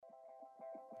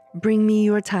Bring me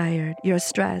you're tired, you're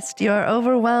stressed, you're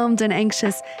overwhelmed and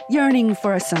anxious, yearning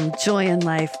for some joy in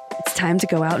life. It's time to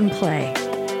go out and play.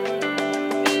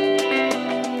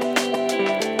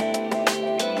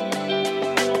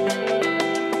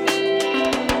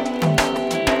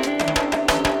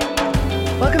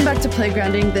 Welcome back to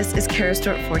Playgrounding. This is Kara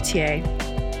Stewart-Fortier.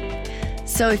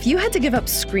 So if you had to give up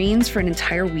screens for an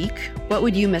entire week, what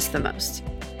would you miss the most?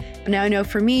 Now, I know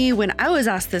for me, when I was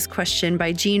asked this question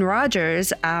by Jean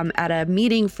Rogers at a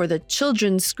meeting for the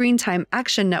Children's Screen Time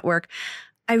Action Network,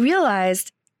 I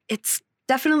realized it's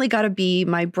definitely got to be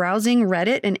my browsing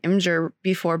Reddit and Imgur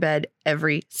before bed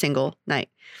every single night.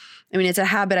 I mean, it's a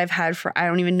habit I've had for I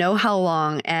don't even know how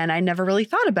long, and I never really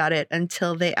thought about it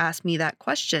until they asked me that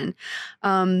question.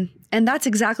 And that's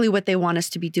exactly what they want us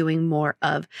to be doing more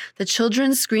of. The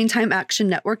Children's Screen Time Action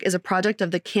Network is a project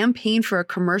of the Campaign for a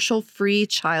Commercial-Free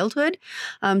Childhood.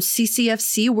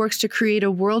 CCFC works to create a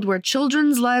world where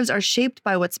children's lives are shaped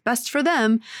by what's best for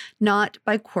them, not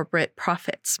by corporate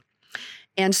profits.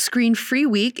 And Screen Free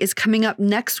Week is coming up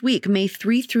next week, May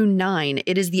 3 through 9.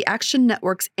 It is the Action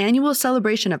Network's annual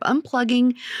celebration of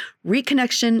unplugging,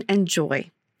 reconnection, and joy.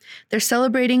 They're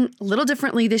celebrating a little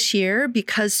differently this year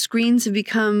because screens have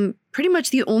become pretty much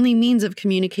the only means of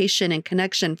communication and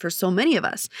connection for so many of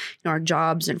us, our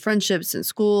jobs and friendships and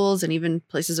schools and even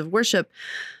places of worship.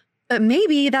 But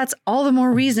maybe that's all the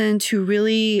more reason to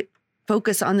really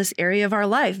focus on this area of our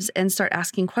lives and start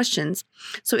asking questions.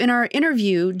 So in our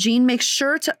interview, Jean makes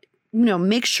sure to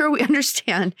make sure we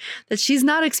understand that she's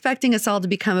not expecting us all to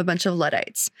become a bunch of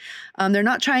Luddites. They're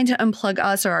not trying to unplug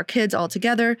us or our kids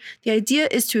altogether. The idea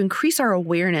is to increase our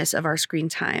awareness of our screen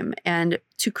time and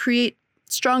to create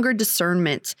stronger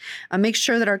discernment. Make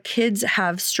sure that our kids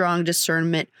have strong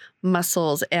discernment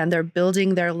muscles and they're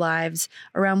building their lives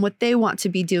around what they want to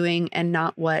be doing and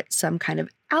not what some kind of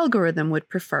algorithm would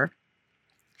prefer.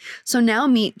 So now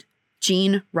meet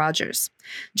Jean Rogers.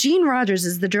 Jean Rogers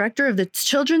is the director of the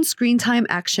Children's Screen Time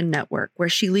Action Network, where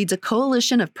she leads a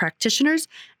coalition of practitioners,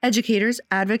 educators,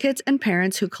 advocates, and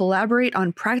parents who collaborate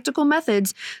on practical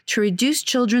methods to reduce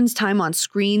children's time on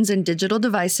screens and digital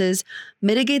devices,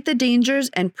 mitigate the dangers,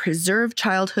 and preserve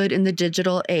childhood in the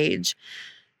digital age.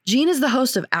 Jean is the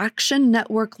host of Action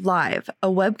Network Live, a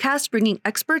webcast bringing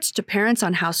experts to parents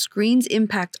on how screens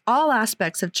impact all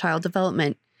aspects of child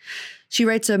development. She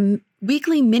writes a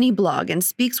weekly mini blog and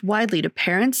speaks widely to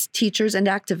parents, teachers, and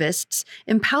activists,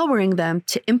 empowering them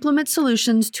to implement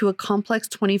solutions to a complex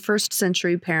 21st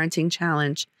century parenting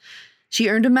challenge. She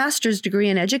earned a master's degree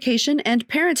in education and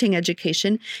parenting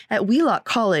education at Wheelock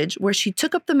College, where she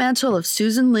took up the mantle of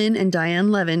Susan Lin and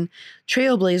Diane Levin,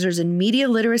 trailblazers in media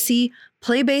literacy,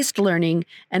 play-based learning,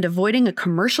 and avoiding a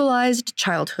commercialized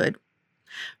childhood.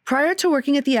 Prior to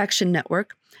working at the Action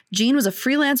Network, Jean was a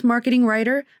freelance marketing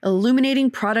writer, illuminating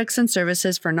products and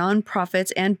services for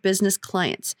nonprofits and business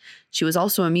clients. She was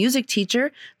also a music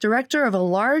teacher, director of a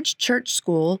large church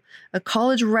school, a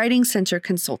college writing center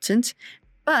consultant,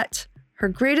 but her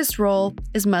greatest role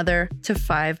is mother to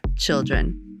 5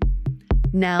 children.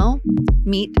 Now,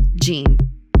 meet Jean.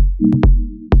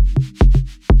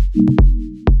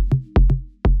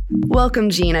 Welcome,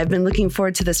 Jean. I've been looking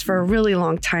forward to this for a really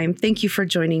long time. Thank you for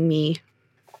joining me.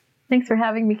 Thanks for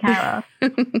having me, Kara.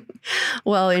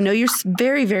 Well, I know you're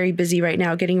very, very busy right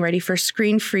now getting ready for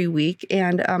Screen Free Week,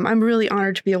 and I'm really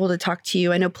honored to be able to talk to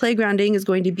you. I know Playgrounding is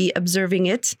going to be observing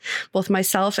it, both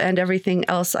myself and everything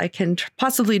else I can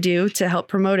possibly do to help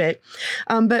promote it.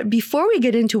 But before we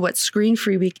get into what Screen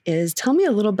Free Week is, tell me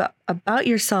a little bit about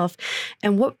yourself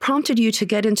and what prompted you to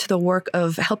get into the work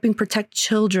of helping protect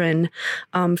children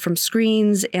from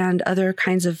screens and other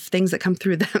kinds of things that come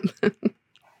through them.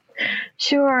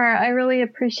 Sure. I really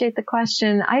appreciate the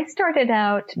question. I started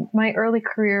out, my early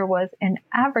career was in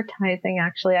advertising,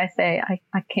 actually. I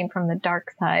came from the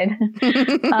dark side.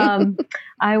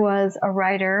 I was a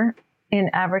writer in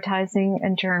advertising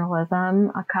and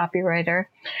journalism, a copywriter.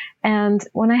 And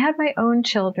when I had my own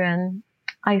children,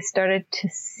 I started to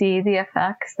see the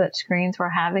effects that screens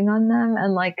were having on them.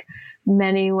 And like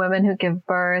many women who give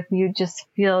birth, you just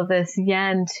feel this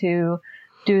yen to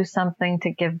do something to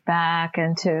give back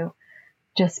and to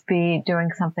just be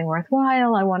doing something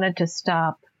worthwhile. I wanted to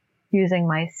stop using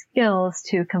my skills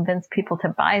to convince people to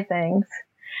buy things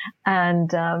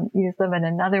and use them in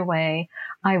another way.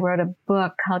 I wrote a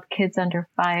book called Kids Under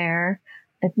Fire,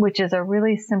 which is a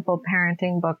really simple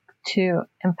parenting book to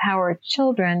empower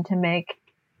children to make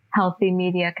healthy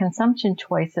media consumption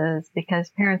choices,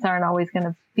 because parents aren't always going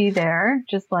to be there,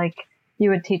 just like you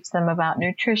would teach them about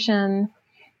nutrition,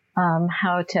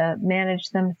 how to manage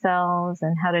themselves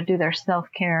and how to do their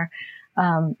self-care.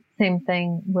 Same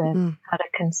thing with how to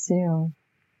consume.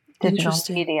 digital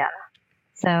media.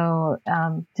 So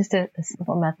just a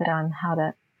simple method on how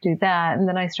to do that. And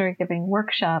then I started giving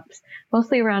workshops,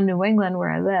 mostly around New England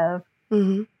where I live.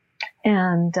 Mm-hmm.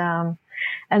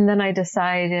 And then I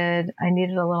decided I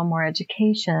needed a little more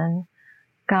education,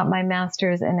 got my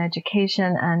master's in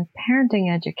education and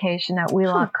parenting education at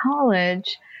Wheelock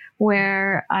College,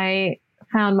 where I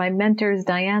found my mentors,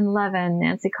 Diane Levin,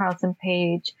 Nancy Carlson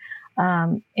Page,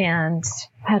 and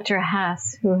Petra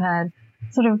Hess, who had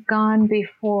sort of gone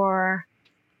before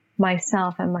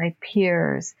myself and my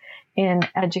peers in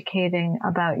educating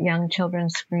about young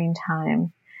children's screen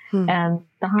time and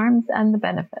the harms and the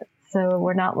benefits. So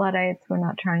we're not Luddites. We're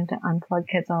not trying to unplug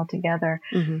kids altogether,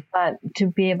 but to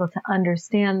be able to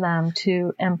understand them,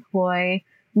 to employ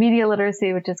media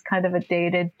literacy, which is kind of a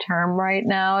dated term right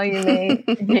now.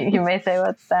 You may say,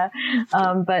 what's that?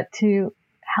 But to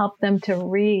help them to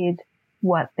read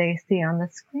what they see on the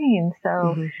screen.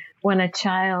 So when a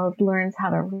child learns how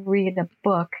to read a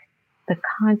book, the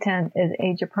content is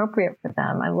age appropriate for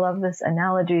them. I love this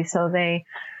analogy. So they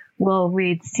will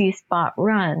read See Spot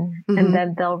Run, and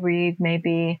then they'll read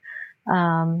maybe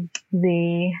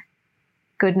the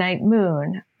Goodnight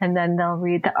Moon, and then they'll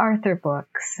read the Arthur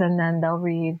books, and then they'll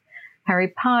read Harry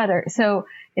Potter. So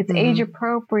it's age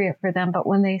appropriate for them. But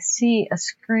when they see a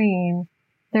screen,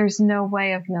 there's no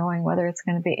way of knowing whether it's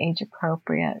going to be age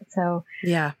appropriate. So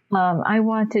I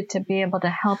wanted to be able to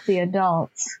help the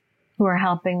adults who are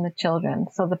helping the children.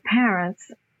 So the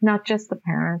parents, not just the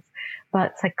parents,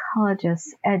 but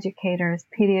psychologists, educators,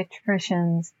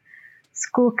 pediatricians,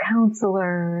 school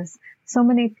counselors. So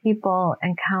many people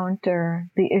encounter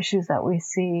the issues that we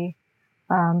see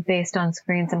based on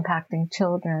screens impacting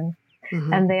children.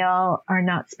 And they all are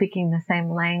not speaking the same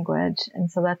language.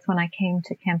 And so that's when I came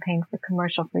to Campaign for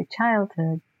Commercial-Free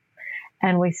Childhood.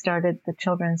 And we started the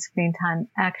Children's Screen Time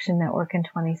Action Network in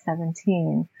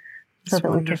 2017 so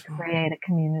that we could create a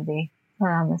community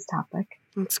around this topic.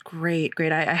 That's great.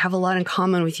 Great. I have a lot in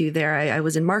common with you there. I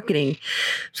was in marketing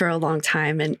for a long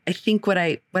time. And I think what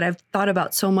I've thought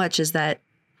about so much is that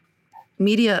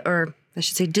media, or I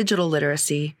should say digital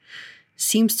literacy,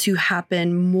 seems to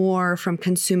happen more from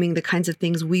consuming the kinds of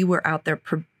things we were out there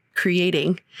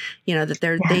creating,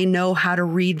 that they know how to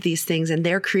read these things and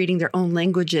they're creating their own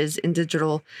languages in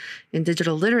digital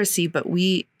literacy. But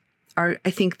I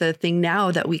think the thing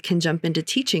now that we can jump into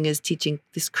teaching is teaching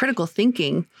this critical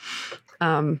thinking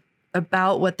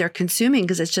about what they're consuming,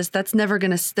 because it's just, they're never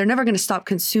going to stop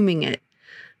consuming it.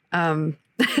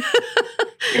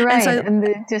 You're right. And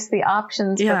just the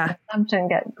options for consumption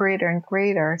get greater and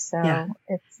greater. So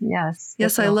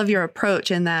it's, I love your approach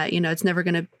in that,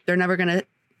 they're never going to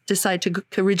decide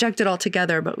to reject it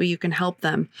altogether, but you can help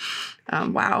them.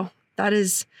 Wow. That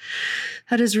is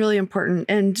really important.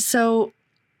 And so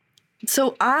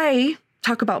I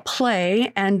talk about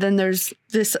play, and then there's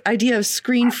this idea of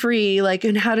screen-free,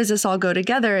 and how does this all go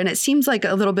together? And it seems like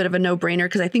a little bit of a no-brainer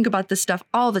because I think about this stuff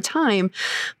all the time,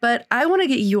 but I want to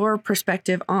get your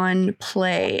perspective on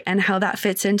play and how that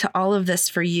fits into all of this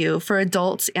for you, for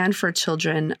adults and for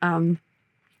children. You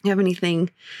have anything?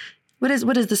 What is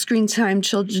the screen time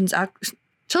children's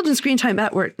screen time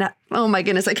at work? Oh my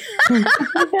goodness,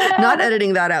 not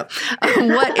editing that out.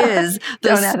 What is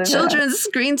the Children's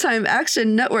Screen Time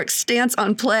Action Network stance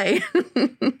on play?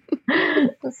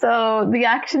 So the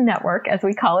Action Network, as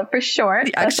we call it for short,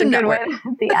 the Action Network.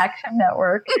 The Action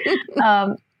Network.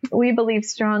 We believe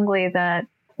strongly that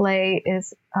play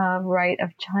is a right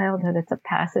of childhood. It's a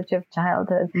passage of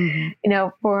childhood.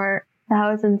 For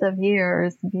thousands of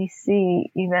years,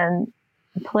 BC even,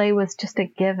 play was just a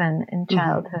given in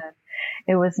childhood.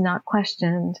 It was not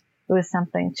questioned. It was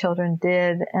something children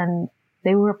did, and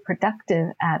they were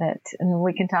productive at it. And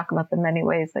we can talk about the many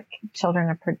ways that children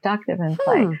are productive in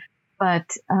play. But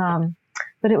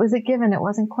it was a given. It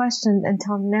wasn't questioned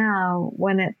until now,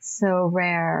 when it's so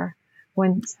rare,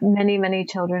 when many, many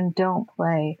children don't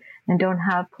play and don't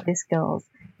have play skills.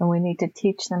 And we need to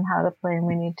teach them how to play, and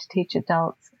we need to teach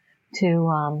adults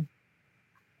to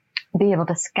be able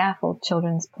to scaffold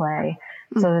children's play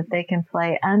so that they can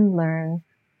play and learn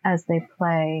as they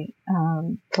play.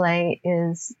 Play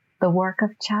is the work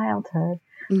of childhood.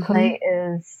 Play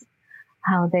is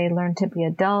how they learn to be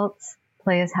adults.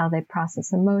 Play is how they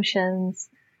process emotions.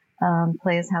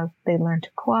 Play is how they learn to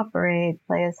cooperate.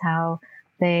 Play is how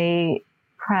they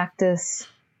practice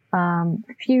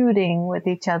feuding with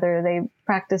each other. They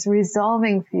practice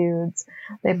resolving feuds.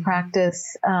 They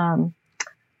practice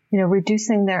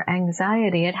reducing their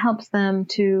anxiety. It helps them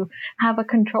to have a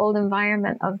controlled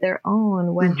environment of their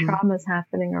own when trauma is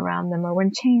happening around them or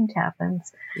when change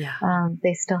happens.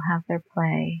 They still have their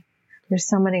play. there's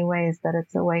so many ways that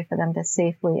it's a way for them to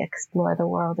safely explore the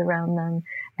world around them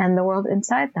and the world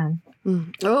inside them.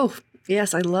 Oh,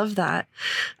 yes, I love that.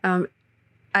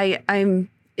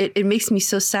 It makes me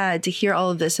so sad to hear all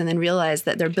of this and then realize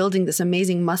that they're building this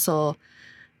amazing muscle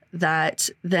that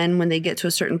then when they get to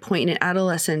a certain point in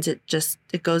adolescence, it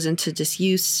goes into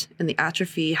disuse, and the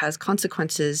atrophy has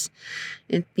consequences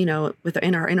in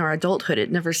our adulthood.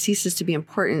 It never ceases to be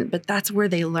important, but that's where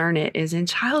they learn it, is in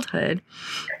childhood.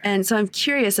 And so I'm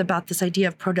curious about this idea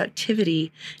of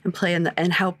productivity and play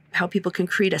and how people can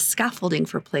create a scaffolding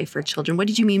for play for children. What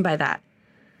did you mean by that?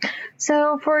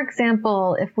 So, for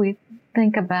example, if we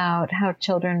think about how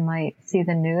children might see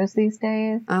the news these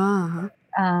days,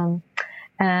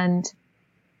 and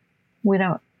we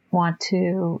don't want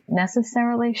to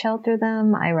necessarily shelter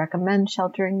them. I recommend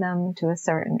sheltering them to a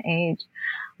certain age.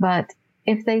 But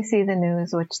if they see the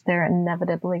news, which they're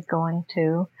inevitably going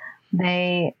to,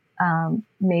 they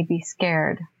may be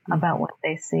scared about what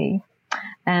they see.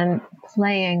 And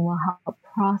playing will help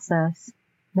process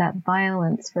that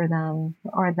violence for them,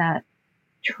 or that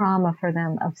trauma for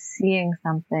them of seeing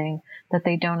something that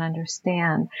they don't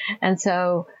understand. And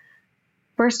so,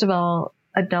 first of all,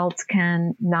 adults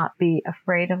can not be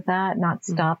afraid of that, not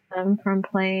stop them from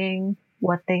playing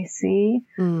what they see,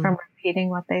 from repeating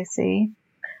what they see.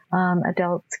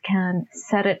 Adults can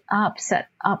set up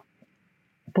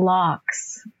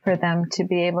blocks for them to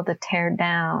be able to tear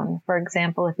down. For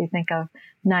example, if you think of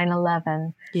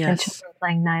 9/11 and children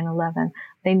playing 9/11,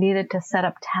 they needed to set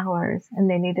up towers and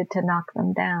they needed to knock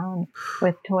them down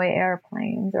with toy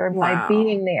airplanes, or by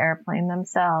being the airplane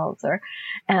themselves.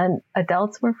 And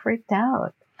adults were freaked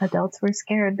out. Adults were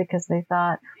scared because they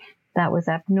thought that was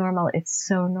abnormal. It's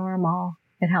so normal.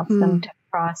 It helps them to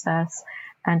process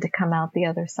and to come out the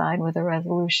other side with a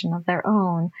resolution of their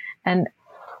own. And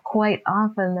quite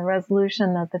often the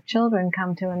resolution that the children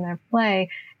come to in their play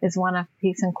is one of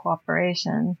peace and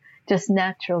cooperation. Just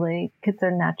naturally, kids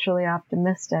are naturally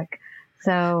optimistic.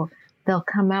 So they'll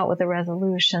come out with a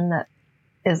resolution that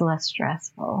is less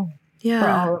stressful for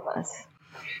all of us.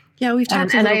 Yeah, we've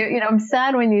talked I'm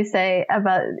sad when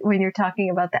you're talking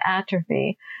about the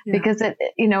atrophy, because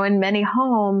in many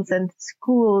homes and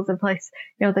schools and places,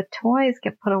 the toys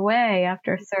get put away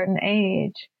after a certain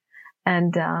age.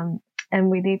 And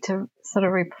we need to sort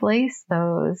of replace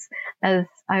those. As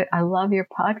I love your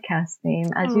podcast theme,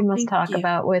 as you must talk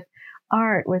about with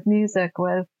art, with music,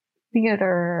 with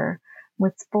theater,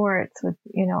 with sports, with,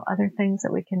 other things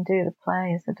that we can do to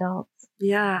play as adults.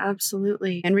 Yeah,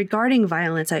 absolutely. And regarding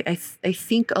violence, I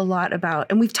think a lot about,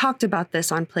 and we've talked about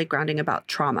this on Playgrounding, about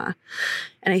trauma.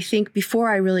 And I think before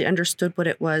I really understood what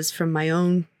it was from my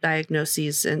own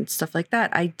diagnoses and stuff like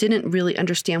that, I didn't really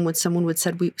understand when someone would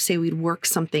say we'd work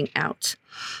something out.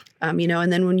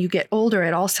 And then when you get older,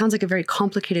 it all sounds like a very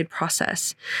complicated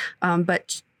process.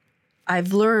 But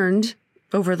I've learned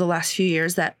over the last few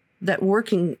years that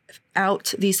working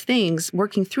out these things,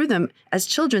 working through them as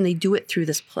children, they do it through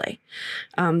this play.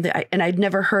 And I'd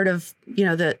never heard of,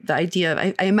 the idea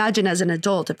of, I imagine as an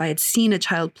adult, if I had seen a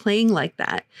child playing like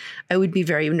that, I would be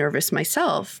very nervous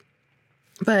myself.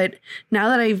 But now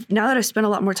that I've spent a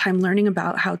lot more time learning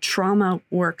about how trauma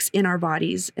works in our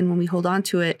bodies, and when we hold on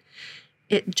to it,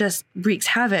 it just wreaks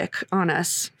havoc on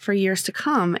us for years to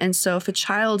come. And so if a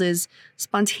child is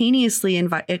spontaneously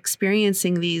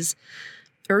experiencing these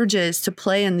urges to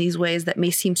play in these ways that may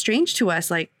seem strange to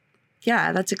us,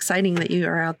 that's exciting that you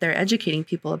are out there educating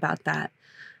people about that.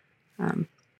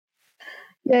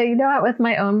 With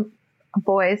my own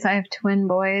boys, I have twin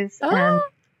boys, and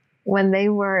when they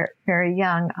were very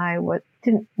young, I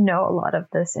didn't know a lot of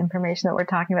this information that we're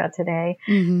talking about today.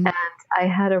 And I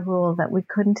had a rule that we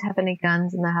couldn't have any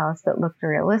guns in the house that looked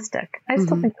realistic. I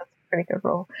still think that's a pretty good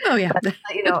rule. Oh, yeah. But,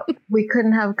 we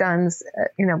couldn't have guns,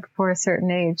 before a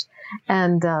certain age.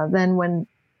 And then when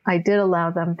I did allow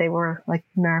them, they were like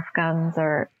Nerf guns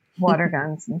or water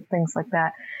guns and things like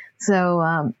that.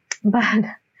 So, but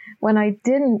when I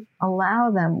didn't allow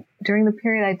them, during the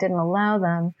period I didn't allow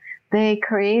them, they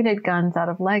created guns out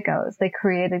of Legos. They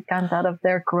created guns out of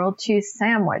their grilled cheese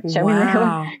sandwich.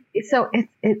 Wow. So it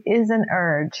is an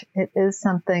urge. It is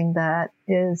something that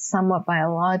is somewhat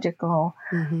biological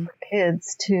for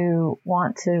kids to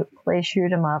want to play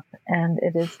shoot 'em up. And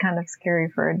it is kind of scary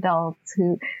for adults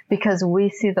because we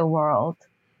see the world.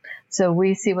 So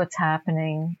we see what's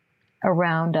happening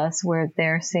around us, where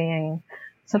they're seeing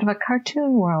sort of a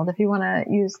cartoon world. If you want to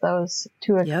use those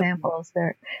two examples,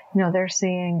 they're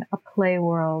seeing a play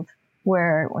world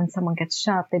where when someone gets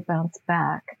shot, they bounce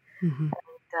back.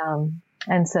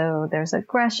 And so there's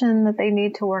aggression that they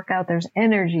need to work out. There's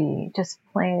energy, just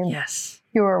plain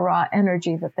pure raw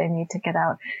energy that they need to get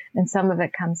out. And some of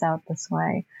it comes out this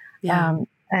way. Yeah.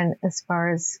 And as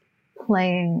far as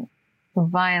playing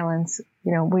violence,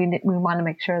 we want to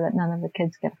make sure that none of the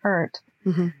kids get hurt,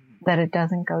 that it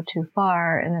doesn't go too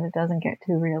far and that it doesn't get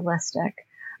too realistic.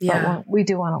 Yeah. But we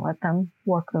do want to let them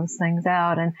work those things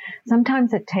out. And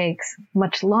sometimes it takes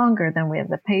much longer than we have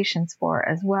the patience for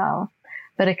as well.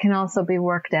 But it can also be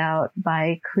worked out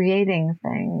by creating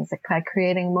things, by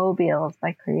creating mobiles,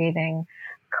 by creating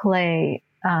clay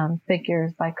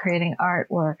figures, by creating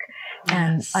artwork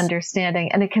and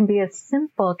understanding. And it can be as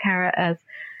simple, Kara, as,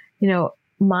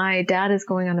 my dad is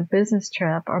going on a business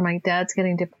trip, or my dad's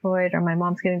getting deployed, or my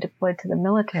mom's getting deployed to the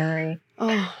military.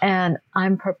 Oh. And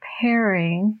I'm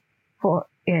preparing for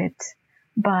it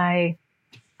by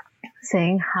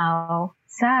saying how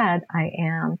sad I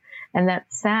am. And that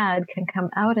sad can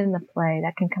come out in the play.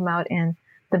 That can come out in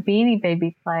the Beanie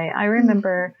Baby play. I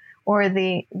remember, or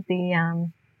the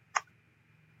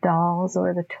dolls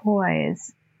or the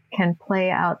toys can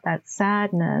play out that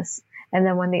sadness. And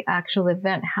then when the actual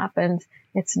event happens,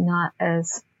 it's not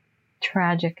as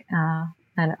tragic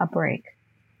and a break.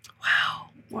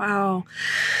 Wow.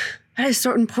 That is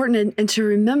so important. And to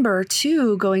remember,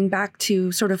 too, going back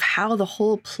to sort of how the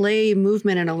whole play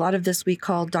movement, and a lot of this we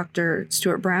call Dr.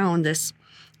 Stuart Brown, this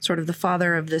sort of the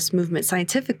father of this movement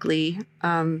scientifically,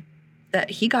 that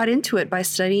he got into it by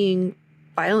studying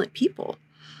violent people.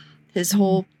 His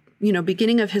whole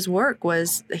beginning of his work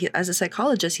was, as a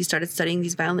psychologist, he started studying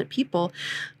these violent people.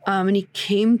 And he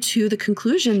came to the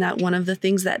conclusion that one of the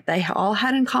things that they all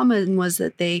had in common was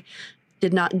that they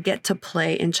did not get to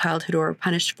play in childhood or were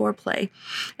punished for play.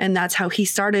 And that's how he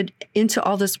started into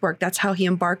all this work. That's how he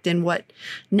embarked in what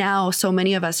now so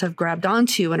many of us have grabbed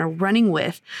onto and are running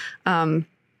with. But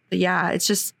yeah, it's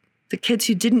just the kids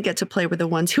who didn't get to play were the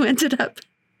ones who ended up.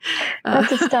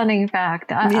 That's a stunning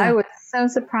fact. I was so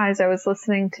surprised. I was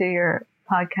listening to your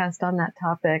podcast on that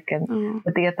topic and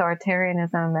with the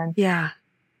authoritarianism, and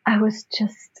I was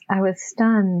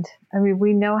stunned. I mean,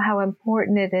 we know how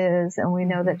important it is, and we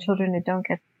know that children who don't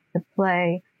get to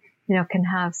play, can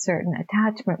have certain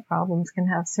attachment problems, can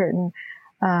have certain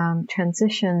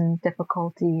transition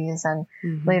difficulties and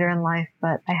later in life,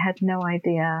 but I had no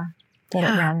idea that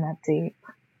it ran that deep.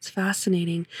 It's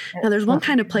fascinating. Now, there's one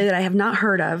kind of play that I have not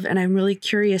heard of, and I'm really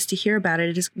curious to hear about it.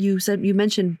 It is, you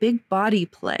mentioned big body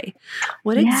play.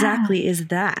 What exactly is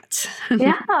that?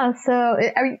 So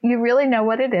you really know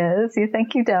what it is. You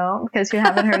think you don't because you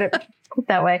haven't heard it put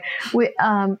that way. We,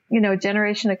 a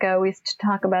generation ago, we used to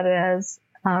talk about it as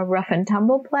rough and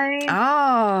tumble play,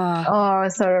 or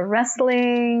sort of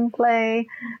wrestling play.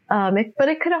 But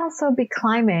it could also be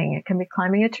climbing. It can be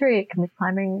climbing a tree. It can be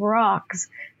climbing rocks.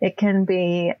 It can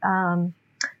be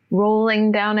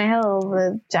rolling down a hill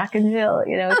with Jack and Jill.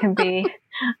 It can be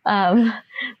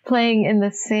playing in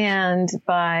the sand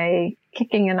by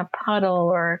kicking in a puddle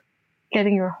or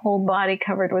getting your whole body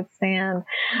covered with sand.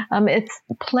 It's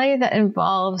play that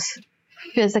involves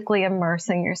physically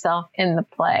immersing yourself in the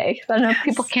play. I know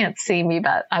people can't see me,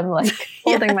 but I'm like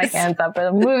holding my hands up and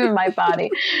I'm moving my body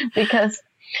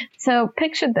so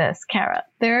picture this, Kara.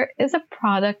 There is a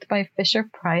product by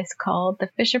Fisher-Price called the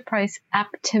Fisher-Price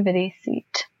Activity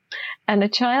Seat. And a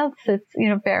child sits,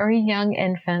 very young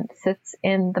infant sits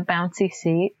in the bouncy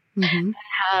seat,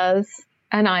 has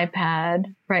an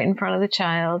iPad right in front of the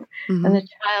child, and the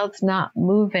child's not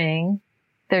moving.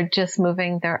 They're just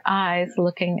moving their eyes,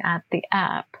 looking at the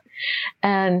app.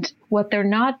 And what they're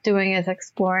not doing is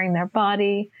exploring their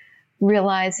body,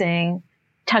 realizing,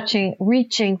 touching,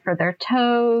 reaching for their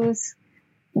toes,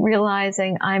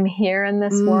 realizing I'm here in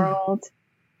this world.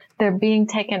 They're being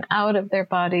taken out of their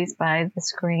bodies by the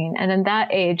screen. And in that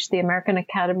age, the American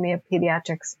Academy of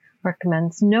Pediatrics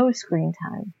recommends no screen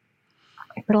time.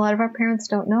 But a lot of our parents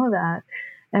don't know that.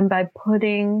 And by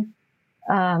putting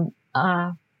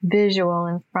visual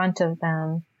in front of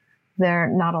them, they're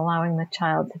not allowing the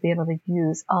child to be able to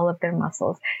use all of their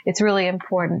muscles. It's really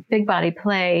important. Big body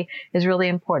play is really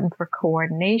important for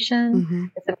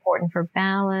coordination. It's important for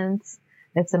balance.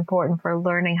 It's important for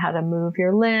learning how to move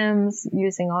your limbs,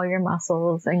 using all your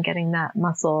muscles and getting that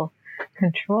muscle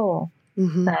control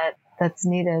that's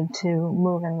needed to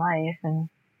move in life and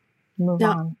move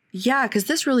on. Yeah, because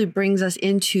this really brings us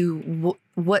into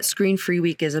what Screen Free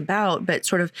Week is about. But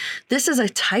sort of this is a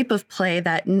type of play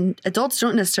that adults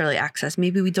don't necessarily access.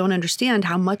 Maybe we don't understand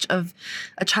how much of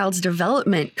a child's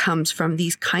development comes from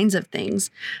these kinds of things.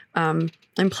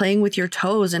 And playing with your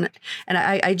toes. And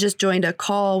I just joined a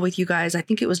call with you guys, I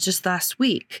think it was just last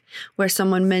week, where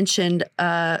someone mentioned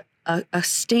a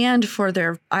stand for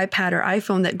their iPad or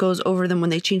iPhone that goes over them when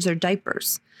they change their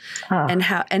diapers. and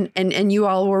how and you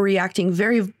all were reacting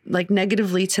very like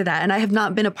negatively to that. And I have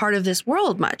not been a part of this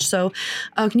world much. So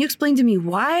can you explain to me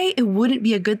why it wouldn't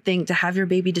be a good thing to have your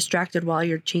baby distracted while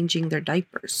you're changing their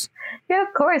diapers? Yeah,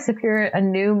 of course. If you're a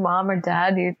new mom or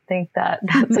dad, you think that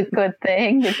that's a good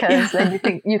thing because then you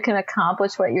think you can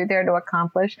accomplish what you're there to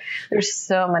accomplish. There's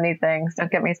so many things.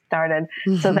 Don't get me started.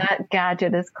 So that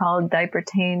gadget is called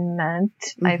Diapertainment,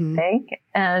 I think.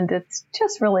 And it's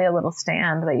just really a little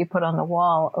stand that you put on the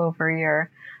wall over your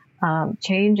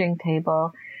changing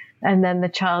table. And then the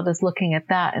child is looking at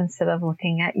that instead of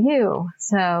looking at you.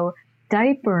 So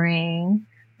diapering,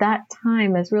 that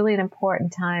time is really an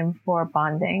important time for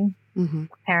bonding.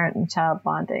 Parent and child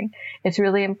bonding. It's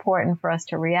really important for us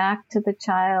to react to the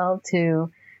child, to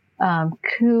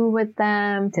coo with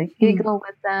them, to giggle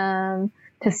with them,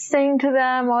 to sing to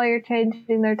them while you're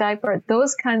changing their diaper.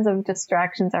 Those kinds of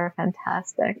distractions are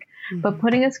fantastic. But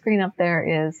putting a screen up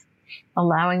there is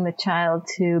allowing the child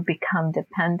to become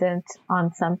dependent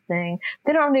on something.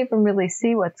 They don't even really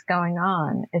see what's going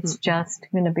on. It's just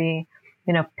going to be,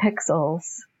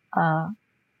 pixels,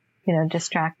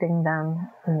 distracting them,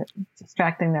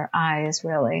 distracting their eyes,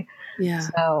 really. Yeah.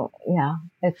 So, yeah,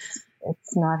 it's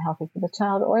not healthy for the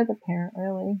child or the parent,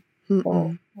 really.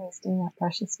 So wasting that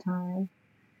precious time.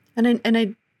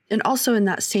 And also in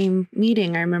that same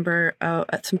meeting, I remember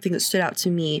something that stood out to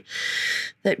me,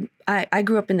 that I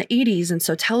grew up in the 80s, and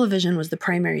so television was the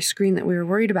primary screen that we were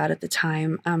worried about at the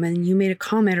time. And you made a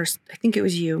comment, or I think it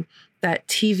was you, that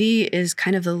TV is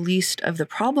kind of the least of the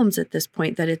problems at this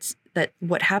point, that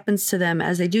what happens to them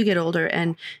as they do get older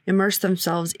and immerse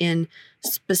themselves in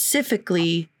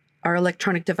specifically our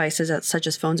electronic devices such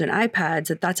as phones and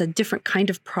iPads, that's a different kind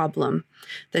of problem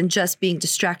than just being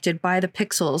distracted by the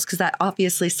pixels, because that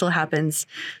obviously still happens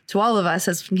to all of us,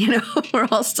 as we're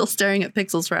all still staring at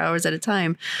pixels for hours at a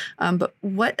time. But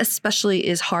what especially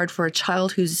is hard for a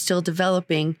child who's still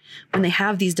developing when they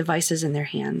have these devices in their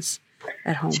hands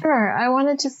at home? Sure. I want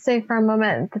to just say for a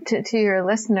moment to your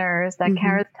listeners that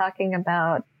Kara's talking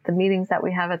about the meetings that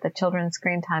we have at the Children's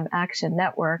Screen Time Action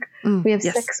Network. We have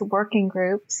 6 working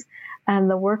groups, and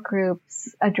the work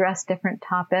groups address different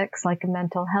topics like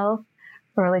mental health,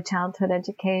 early childhood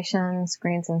education,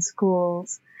 screens in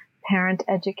schools, parent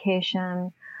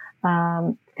education,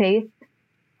 faith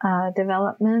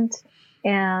development,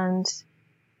 and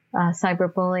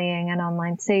cyberbullying and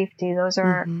online safety. Those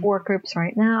are work groups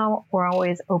right now. We're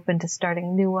always open to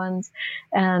starting new ones.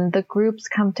 And the groups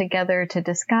come together to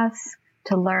discuss,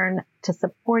 to learn, to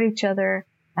support each other,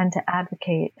 and to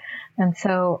advocate. And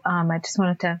so I just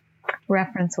wanted to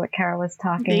reference what Kara was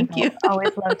talking about. Thank you.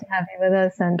 Always love to have you with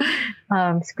us. And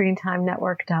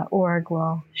screentimenetwork.org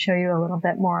will show you a little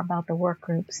bit more about the work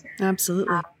groups.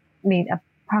 Absolutely. Meet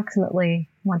approximately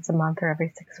once a month or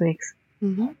every 6 weeks.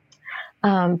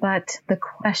 But the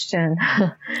question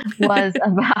was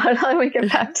about, let me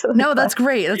get back to No, that's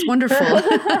great. That's wonderful.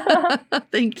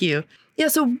 Thank you. Yeah.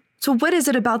 So what is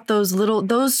it about those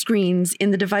screens in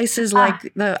the devices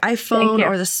like the iPhone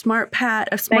or the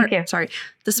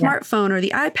the smartphone or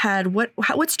the iPad?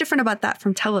 What's different about that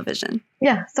from television?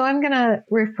 Yeah. So I'm going to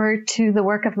refer to the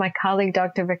work of my colleague,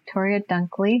 Dr. Victoria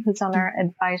Dunkley, who's on our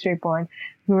advisory board,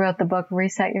 who wrote the book,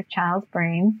 Reset Your Child's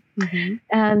Brain.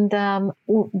 And there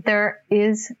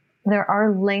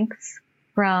are links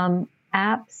from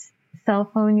apps, cell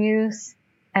phone use,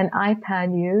 and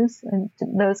iPad use, and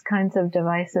those kinds of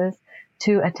devices,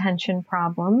 to attention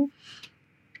problems.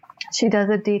 She does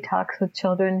a detox with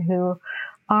children who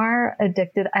are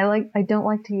addicted. I don't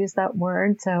like to use that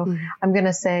word, so I'm going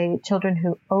to say children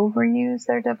who overuse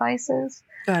their devices.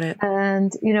 Got it.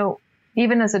 And,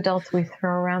 even as adults, we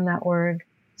throw around that word,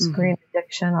 screen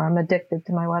addiction, or I'm addicted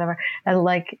to my whatever, and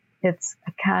it's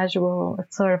a casual,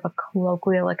 it's sort of a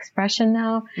colloquial expression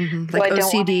now. Like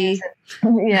OCD.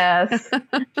 Yes.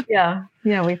 Yeah,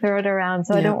 we throw it around.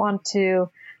 So I don't want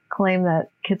to claim that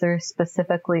kids are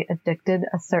specifically addicted.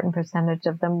 A certain percentage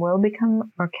of them will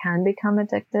become or can become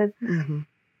addicted in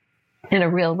a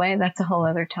real way. That's a whole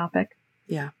other topic.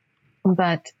 Yeah.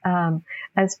 But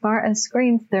as far as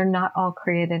screens, they're not all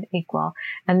created equal.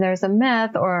 And there's a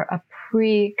myth or a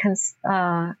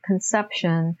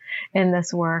preconception in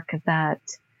this work that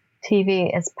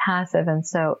TV is passive and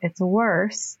so it's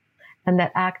worse, and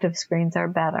that active screens are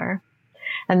better.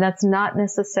 And that's not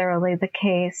necessarily the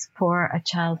case for a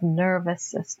child's nervous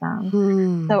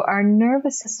system. So our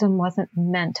nervous system wasn't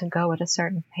meant to go at a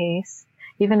certain pace.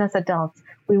 Even as adults,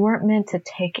 we weren't meant to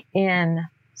take in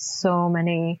so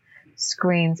many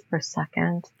screens per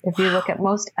second. If you look at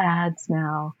most ads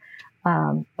now,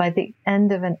 by the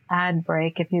end of an ad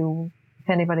break, if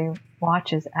anybody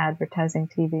watches advertising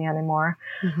TV anymore,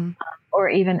 or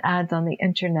even ads on the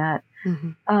internet,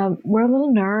 we're a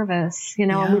little nervous,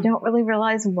 and we don't really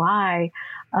realize why.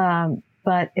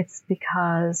 But it's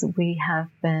because we have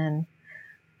been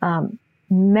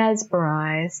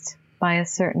mesmerized by a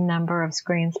certain number of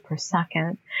screens per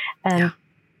second. And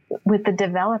with the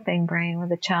developing brain,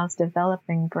 with a child's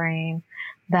developing brain,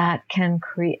 that can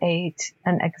create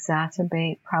and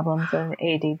exacerbate problems of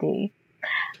ADD.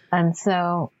 And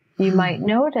so you might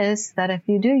notice that if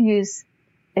you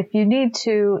need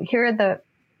to, here are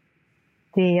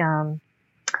the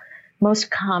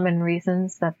most common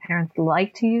reasons that parents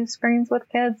like to use screens with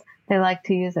kids. They like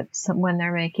to use it when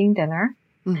they're making dinner,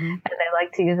 and they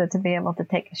like to use it to be able to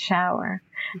take a shower.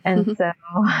 And so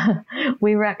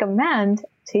we recommend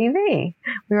TV.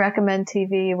 We recommend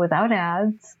TV without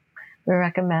ads. We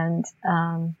recommend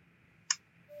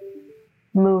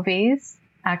movies,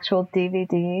 actual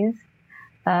DVDs,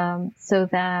 so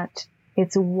that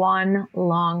it's one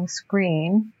long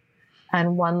screen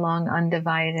and one long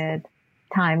undivided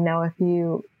time. Now, if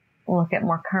you look at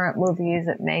more current movies,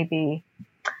 it may be,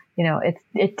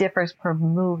 it differs per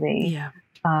movie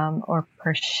or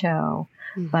per show.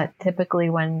 But typically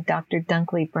when Dr.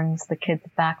 Dunkley brings the kids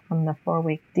back from the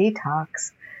 4-week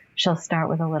detox, she'll start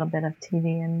with a little bit of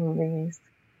TV and movies,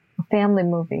 family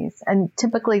movies. And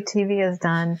typically TV is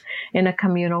done in a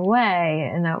communal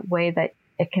way, in a way that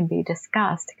it can be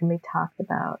discussed, it can be talked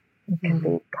about, it can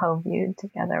be co-viewed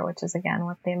together, which is, again,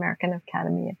 what the American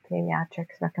Academy of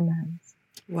Pediatrics recommends.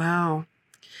 Wow.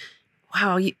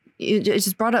 You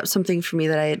just brought up something for me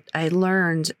that I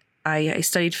learned. I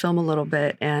studied film a little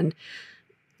bit, and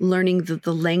learning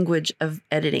the language of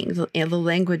editing, the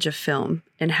language of film,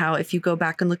 and how if you go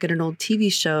back and look at an old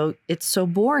TV show, it's so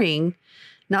boring,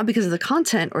 not because of the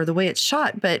content or the way it's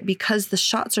shot, but because the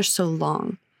shots are so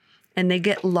long, and they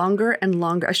get longer and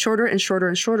longer, shorter and shorter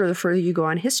and shorter the further you go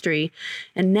on history.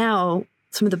 And now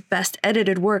some of the best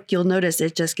edited work, you'll notice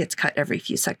it just gets cut every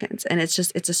few seconds. And it's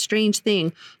a strange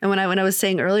thing. And when I was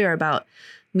saying earlier about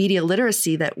media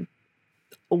literacy, that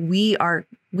we are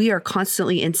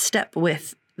constantly in step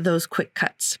with those quick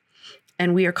cuts,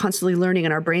 and we are constantly learning,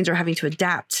 and our brains are having to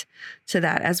adapt to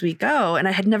that as we go. And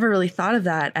I had never really thought of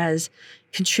that as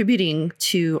contributing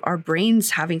to our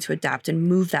brains having to adapt and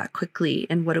move that quickly,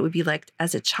 and what it would be like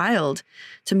as a child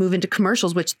to move into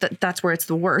commercials, which that's where it's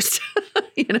the worst,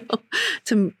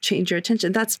 to change your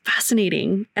attention. That's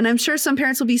fascinating. And I'm sure some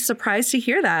parents will be surprised to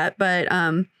hear that, but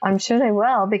I'm sure they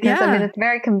will, because it's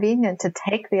very convenient to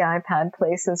take the iPad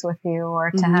places with you, or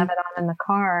to have it on in the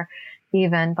car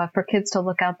even, but for kids to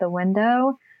look out the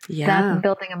window, that's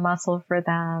building a muscle for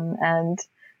them. And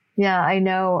I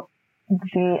know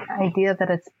the idea that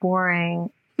it's boring,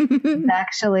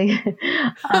 actually,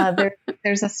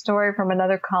 there's a story from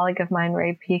another colleague of mine,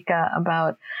 Ray Pica,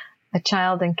 about a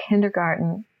child in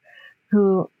kindergarten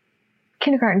who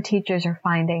kindergarten teachers are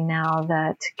finding now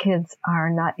that kids are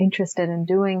not interested in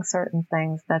doing certain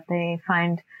things, that they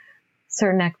find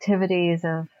certain activities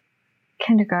of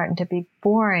kindergarten to be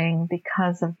boring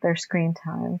because of their screen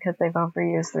time, because they've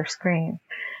overused their screen.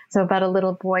 So about a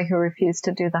little boy who refused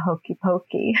to do the hokey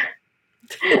pokey.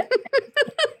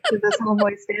 This little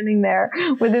boy standing there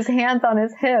with his hands on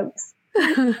his hips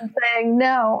saying,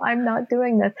 no, I'm not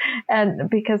doing this. And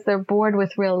because they're bored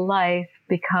with real life,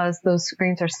 because those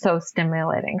screens are so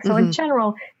stimulating. So in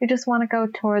general, you just want to go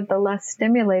toward the less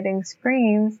stimulating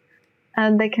screens,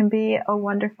 and they can be a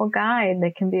wonderful guide.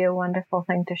 They can be a wonderful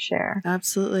thing to share.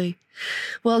 Absolutely.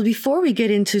 Well, before we get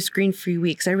into screen-free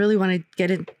weeks, I really want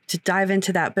to dive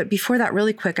into that. But before that,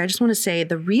 really quick, I just want to say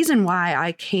the reason why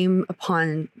I came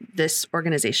upon this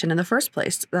organization in the first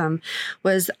place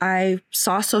was I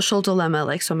saw Social Dilemma,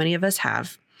 like so many of us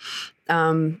have,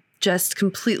 just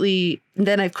completely. And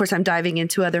then, of course, I'm diving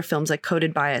into other films like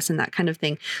Coded Bias and that kind of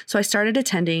thing. So I started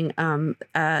attending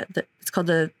it's called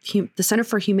the Center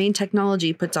for Humane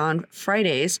Technology puts on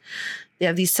Fridays. They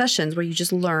have these sessions where you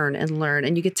just learn,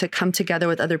 and you get to come together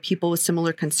with other people with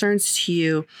similar concerns to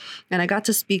you. And I got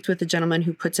to speak with the gentleman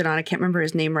who puts it on. I can't remember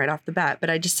his name right off the bat,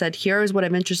 but I just said, here is what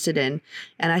I'm interested in.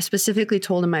 And I specifically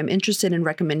told him I'm interested in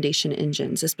recommendation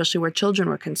engines, especially where children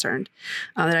were concerned.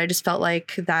 That I just felt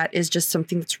like that is just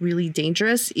something that's really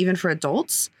dangerous, even for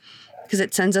adults, because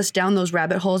it sends us down those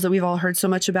rabbit holes that we've all heard so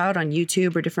much about on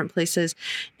YouTube or different places.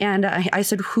 And I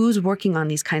said, who's working on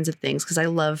these kinds of things? Because I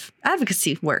love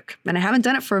advocacy work, and I haven't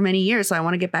done it for many years, so I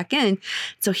want to get back in.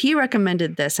 So he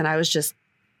recommended this, and I was just,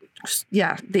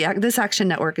 this Action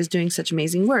Network is doing such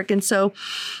amazing work. And so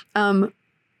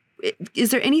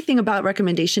is there anything about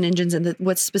recommendation engines and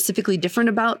what's specifically different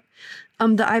about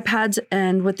the iPads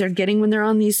and what they're getting when they're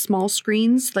on these small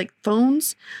screens like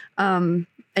phones?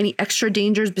 any extra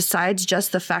dangers besides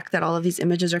just the fact that all of these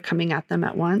images are coming at them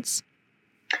at once?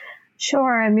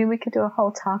 Sure. I mean, we could do a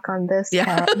whole talk on this.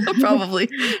 Yeah, probably.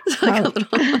 It's like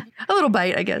a little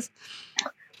bite, I guess.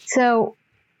 So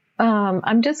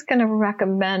I'm just going to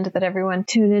recommend that everyone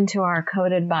tune into our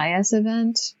Coded Bias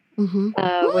event,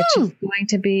 which is going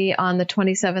to be on the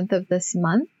 27th of this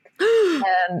month.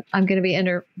 And I'm going to be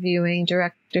interviewing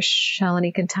director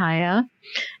Shalini Kantaya.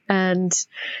 And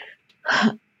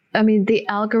I mean, the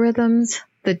algorithms,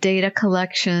 the data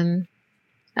collection,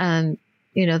 and,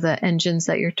 the engines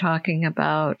that you're talking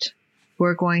about,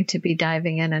 we're going to be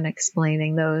diving in and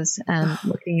explaining those and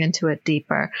looking into it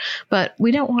deeper. But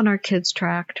we don't want our kids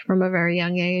tracked from a very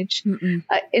young age.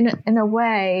 In a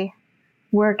way,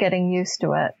 we're getting used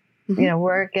to it.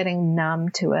 We're getting numb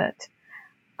to it.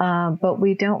 But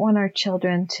we don't want our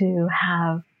children to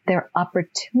have their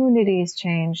opportunities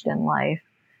changed in life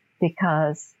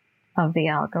because of the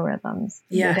algorithms.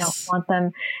 Yes.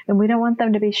 We don't want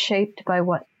them to be shaped by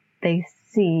what they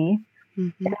see.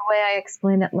 In a way, I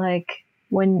explain it like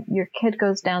when your kid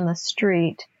goes down the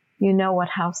street, you know what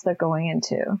house they're going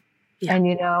into. Yeah. And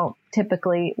you know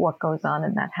typically what goes on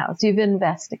in that house. You've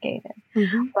investigated.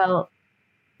 Well,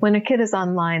 when a kid is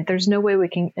online, there's no way we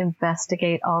can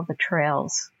investigate all the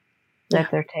trails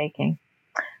that they're taking.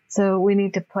 So we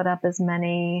need to put up as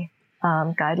many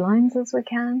guidelines as we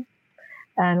can,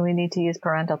 and we need to use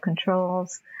parental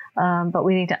controls, but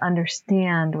we need to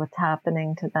understand what's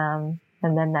happening to them,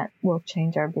 and then that will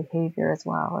change our behavior as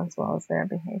well as their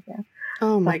behavior.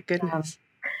 Oh my goodness.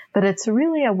 But it's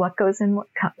really a what goes in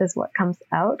is what comes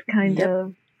out kind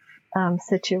of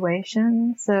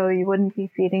situation. So you wouldn't be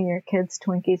feeding your kids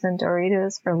Twinkies and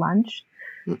Doritos for lunch.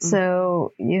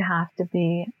 So you have to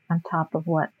be on top of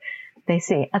what they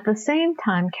see. At the same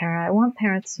time, Kara, I want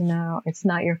parents to know it's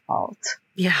not your fault.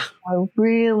 Yeah.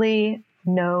 Really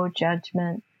no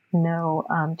judgment,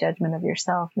 no judgment of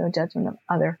yourself, no judgment of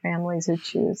other families who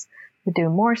choose to do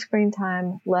more screen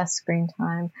time, less screen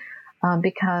time,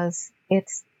 because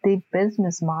it's the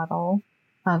business model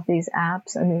of these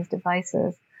apps and these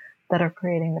devices that are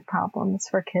creating the problems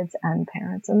for kids and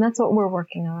parents. And that's what we're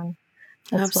working on.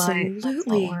 That's why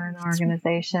we're an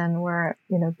organization where,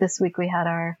 last week we had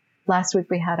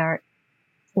our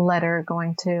letter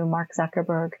going to Mark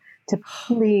Zuckerberg to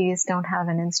please don't have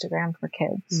an Instagram for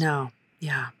kids. No.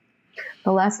 Yeah.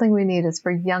 The last thing we need is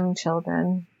for young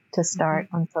children to start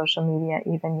on social media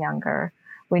even younger.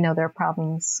 We know there are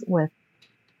problems with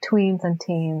tweens and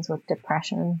teens with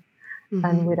depression,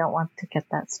 and we don't want to get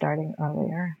that starting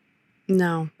earlier.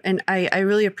 No. And I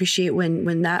really appreciate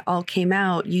when that all came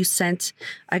out,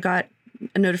 I got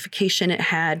a notification. It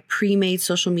had pre-made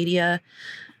social media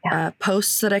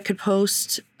posts that I could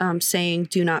post saying,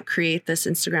 do not create this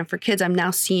Instagram for kids. I'm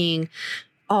now seeing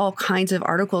all kinds of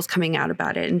articles coming out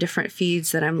about it in different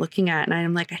feeds that I'm looking at. And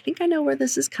I'm like, I think I know where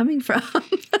this is coming from.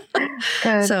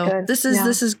 Good. This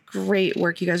is great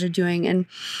work you guys are doing. And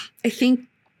I think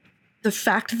the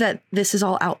fact that this is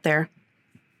all out there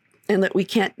and that we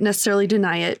can't necessarily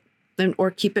deny it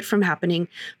or keep it from happening,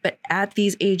 but at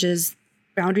these ages,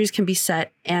 boundaries can be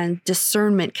set and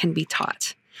discernment can be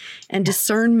taught. And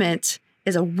discernment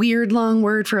is a weird, long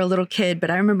word for a little kid, but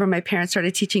I remember my parents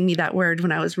started teaching me that word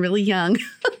when I was really young.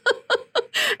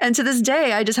 And to this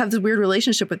day, I just have this weird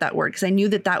relationship with that word because I knew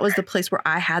that was the place where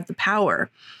I had the power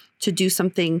to do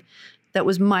something that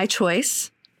was my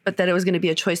choice, but that it was going to be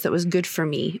a choice that was good for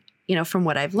me, from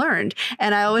what I've learned.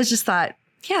 And I always just thought,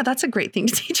 yeah, that's a great thing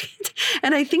to teach.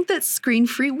 And I think that Screen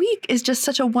Free Week is just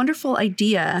such a wonderful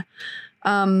idea.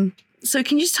 So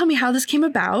can you just tell me how this came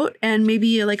about and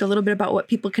maybe like a little bit about what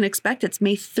people can expect? It's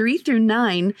May 3 through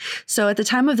 9. So at the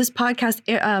time of this podcast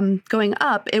going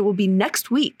up, it will be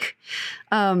next week.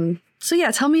 So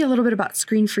yeah, tell me a little bit about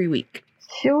Screen Free Week.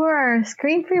 Sure.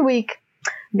 Screen Free Week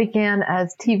began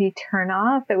as TV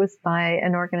Turnoff. It was by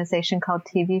an organization called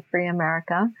TV Free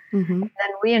America. And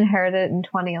then we inherited it in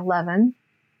 2011.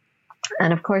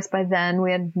 And of course, by then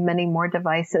we had many more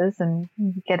devices, and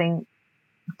getting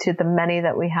to the many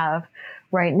that we have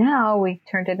right now, we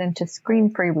turned it into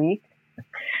Screen Free Week.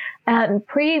 And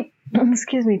pre-pandemic,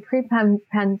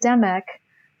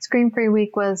 Screen Free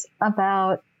Week was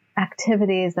about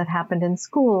activities that happened in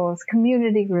schools,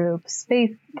 community groups,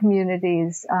 faith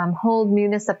communities, whole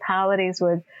municipalities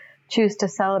would choose to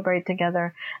celebrate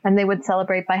together. And they would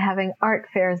celebrate by having art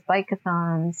fairs,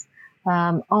 bike-a-thons,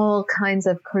 all kinds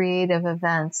of creative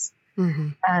events.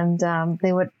 And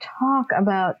they would talk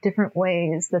about different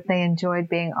ways that they enjoyed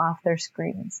being off their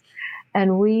screens.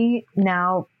 And we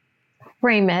now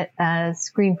frame it as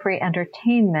screen-free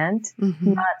entertainment,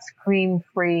 not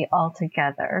screen-free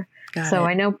altogether. So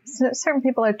I know certain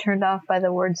people are turned off by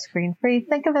the word screen-free.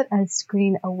 Think of it as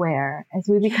screen-aware. As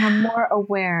we become more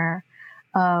aware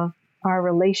of our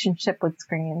relationship with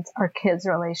screens, our kids'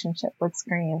 relationship with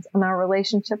screens, and our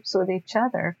relationships with each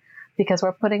other, because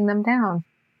we're putting them down.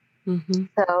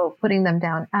 So putting them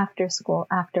down after school,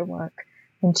 after work,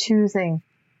 and choosing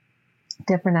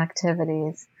different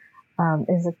activities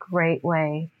is a great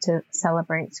way to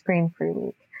celebrate Screen-Free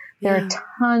Week. There are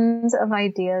tons of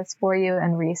ideas for you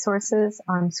and resources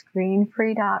on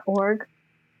screenfree.org.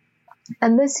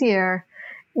 And this year,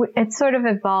 it sort of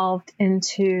evolved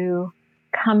into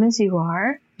come as you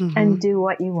are and do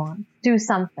what you want. Do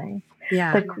something.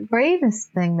 The greatest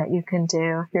thing that you can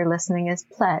do if you're listening is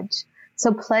pledge.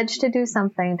 So pledge to do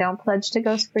something. Don't pledge to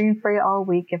go screen-free all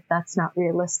week if that's not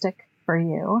realistic for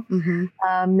you.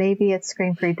 Maybe it's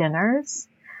screen-free dinners.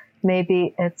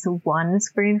 Maybe it's one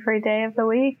screen-free day of the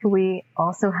week. We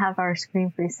also have our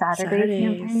screen-free Saturday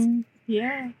campaign.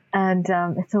 And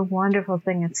it's a wonderful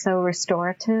thing. It's so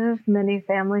restorative. Many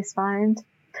families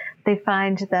they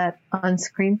find that on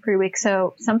screen-free week.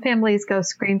 So some families go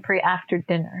screen-free after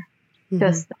dinner.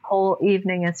 Just the whole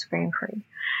evening is screen-free.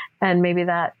 And maybe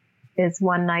that is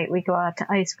one night we go out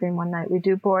to ice cream. One night we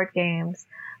do board games.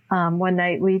 One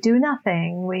night we do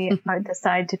nothing. We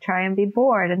decide to try and be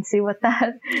bored and see what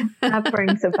that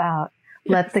brings about.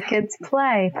 Let the kids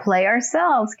play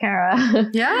ourselves, Kara.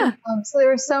 So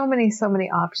there are so many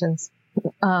options.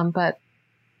 But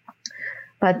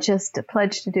just to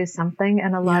pledge to do something.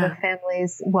 And a lot of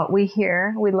families, what we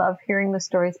hear, we love hearing the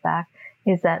stories back,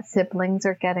 is that siblings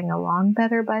are getting along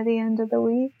better by the end of the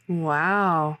week.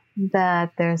 Wow.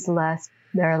 That there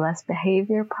are less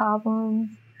behavior problems,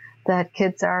 that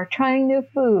kids are trying new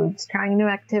foods, trying new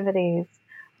activities,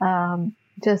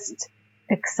 just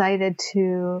excited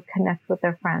to connect with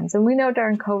their friends. And we know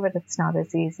during COVID, it's not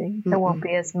as easy. There won't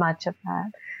be as much of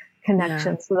that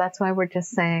connection. So that's why we're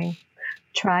just saying,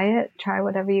 try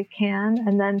whatever you can,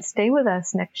 and then stay with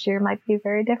us. Next year might be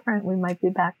very different. We might be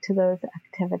back to those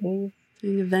activities.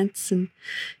 Events and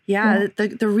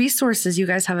the resources you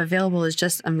guys have available is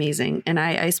just amazing. And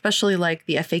I especially like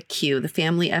the FAQ, the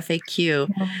family FAQ.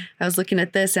 I was looking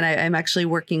at this and I'm actually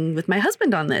working with my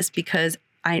husband on this because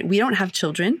we don't have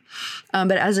children,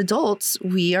 but as adults,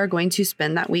 we are going to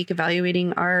spend that week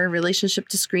evaluating our relationship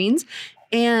to screens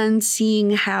and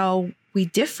seeing how we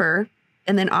differ,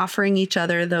 and then offering each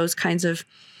other those kinds of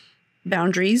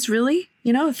boundaries, really.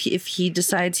 You know, if he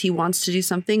decides he wants to do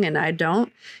something and I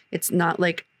don't, it's not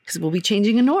like, because we'll be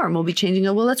changing a norm. We'll be changing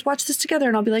well, let's watch this together.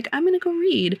 And I'll be like, I'm going to go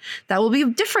read. That will be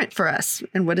different for us.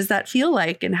 And what does that feel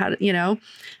like? And how,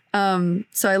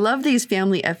 so I love these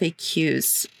family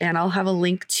FAQs, and I'll have a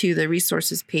link to the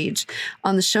resources page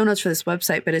on the show notes for this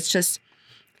website. But it's just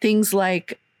things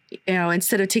like,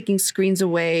 instead of taking screens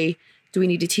away, do we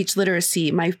need to teach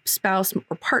literacy? My spouse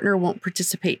or partner won't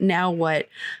participate. Now what?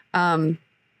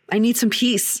 I need some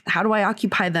peace. How do I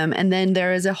occupy them? And then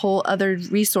there is a whole other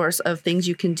resource of things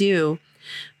you can do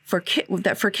for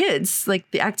kids,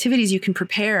 like the activities you can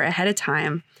prepare ahead of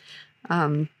time.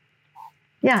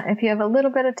 If you have a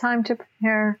little bit of time to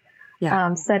prepare,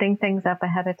 setting things up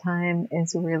ahead of time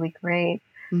is really great.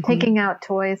 Taking out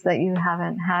toys that you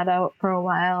haven't had out for a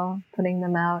while, putting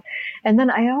them out. And then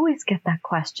I always get that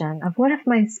question of, what if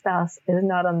my spouse is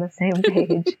not on the same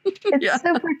page? It's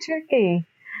super tricky.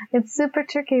 It's super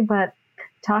tricky, but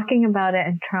talking about it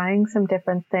and trying some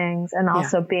different things, and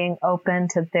also being open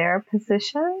to their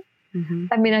position.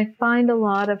 I mean, I find a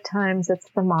lot of times it's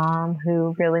the mom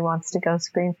who really wants to go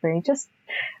screen-free, just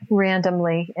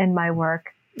randomly in my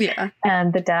work.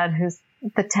 And the dad who's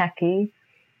the techie.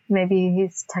 Maybe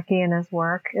he's techie in his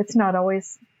work. It's not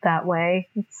always that way.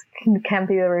 It can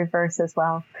be the reverse as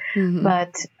well.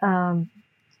 But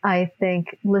I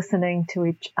think listening to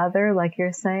each other, like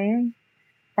you're saying,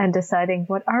 and deciding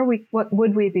what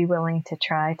would we be willing to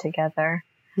try together,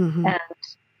 and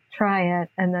try it.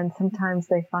 And then sometimes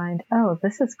they find, oh,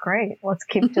 this is great. Let's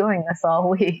keep doing this all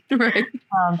week.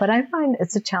 But I find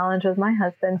it's a challenge with my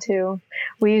husband too.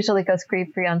 We usually go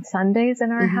screen-free on Sundays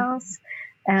in our house.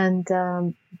 And,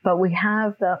 but we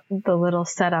have the little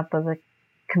setup of the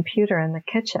computer in the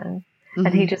kitchen,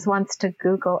 and he just wants to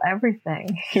Google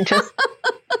everything. He just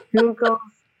Googles,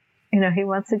 he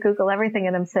wants to Google everything.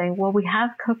 And I'm saying, well, we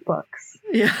have cookbooks.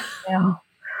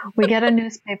 We get a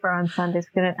newspaper on Sundays.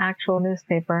 We get an actual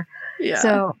newspaper.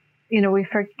 So, we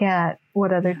forget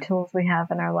what other tools we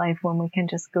have in our life when we can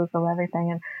just Google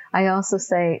everything. And I also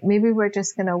say, maybe we're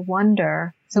just going to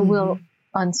wonder. So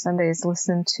on Sundays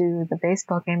listen to the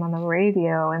baseball game on the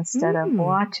radio instead of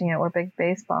watching it. We're big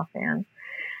baseball fans.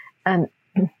 And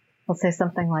we'll say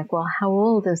something like, well, how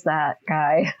old is that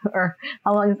guy? Or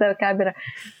how long has that guy been?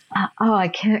 I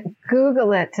can't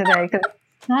Google it today because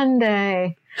it's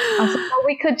Sunday. I said, well,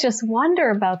 we could just wonder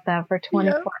about that for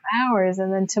 24 hours,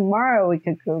 and then tomorrow we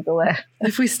could Google it.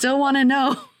 If we still want to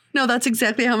know. No, that's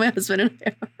exactly how my husband and I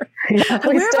are. Yeah,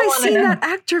 Where have I seen that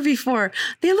actor before?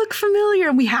 They look familiar,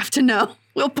 and we have to know.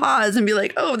 We'll pause and be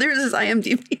like, oh, there's his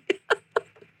IMDb.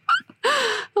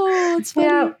 Oh, it's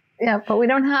funny. Yeah, but we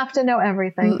don't have to know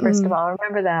everything, first of all.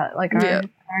 Remember that. Like,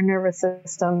 our nervous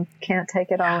system can't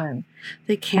take it all in.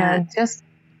 They can't. And just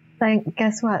think,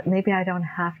 guess what? Maybe I don't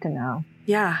have to know.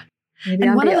 Yeah. Maybe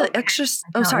and I'll one be of the okay. extra...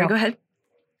 Oh, sorry, go ahead.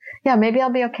 Yeah, maybe I'll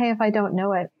be okay if I don't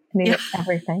know it.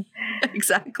 Everything.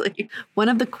 Exactly. One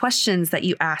of the questions that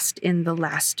you asked in the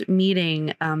last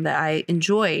meeting that I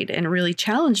enjoyed and really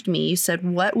challenged me, you said,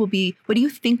 what do you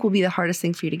think will be the hardest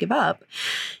thing for you to give up?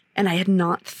 And I had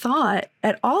not thought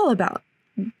at all about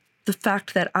the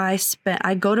fact that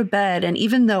I go to bed, and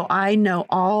even though I know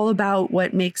all about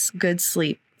what makes good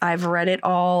sleep, I've read it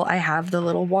all. I have the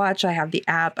little watch. I have the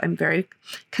app. I'm very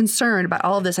concerned about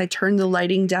all of this. I turn the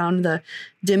lighting down,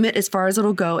 dim it as far as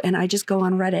it'll go, and I just go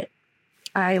on Reddit.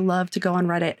 I love to go on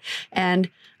Reddit. And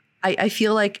I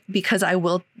feel like because I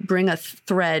will bring a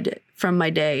thread from my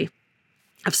day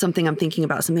of something I'm thinking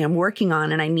about, something I'm working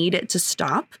on, and I need it to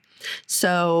stop.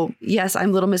 So yes,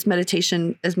 I'm Little Miss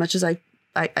Meditation as much as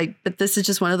but this is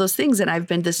just one of those things.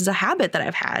 And this is a habit that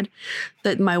I've had,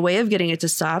 that my way of getting it to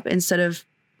stop, instead of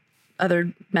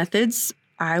other methods,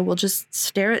 I will just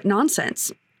stare at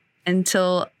nonsense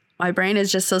until my brain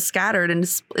is just so scattered, and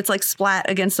it's like splat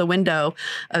against a window.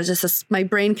 My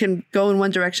brain can go in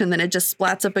one direction, then it just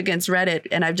splats up against Reddit.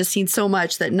 And I've just seen so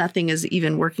much that nothing is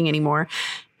even working anymore.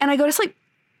 And I go to sleep,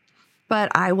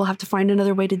 but I will have to find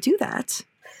another way to do that.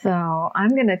 So I'm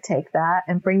going to take that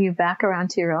and bring you back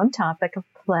around to your own topic of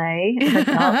play,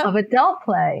 of adult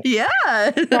play.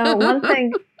 Yeah. So one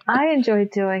thing I enjoy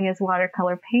doing is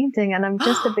watercolor painting, and I'm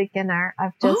just a beginner.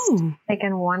 I've just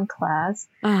taken one class.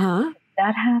 Uh-huh.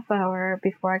 That half hour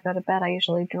before I go to bed, I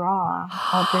usually draw.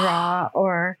 I'll draw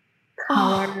or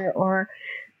color or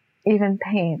even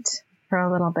paint for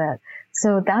a little bit.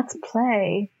 So that's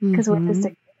play, because we're just,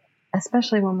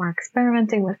 especially when we're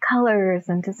experimenting with colors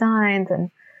and designs and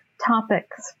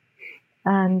topics.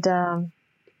 And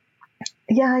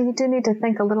you do need to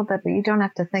think a little bit, but you don't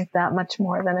have to think that much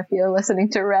more than if you're listening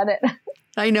to Reddit.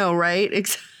 I know, right?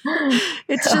 It's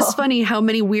just funny how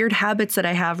many weird habits that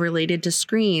I have related to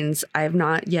screens I have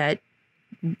not yet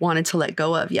wanted to let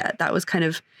go of yet. That was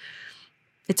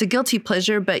it's a guilty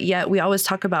pleasure, but yet we always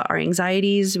talk about our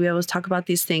anxieties. We always talk about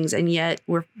these things, and yet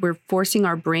we're forcing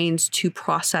our brains to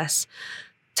process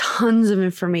tons of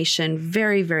information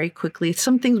very, very quickly.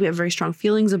 Some things we have very strong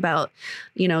feelings about.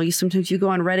 Sometimes you go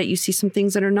on Reddit, you see some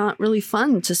things that are not really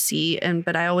fun to see.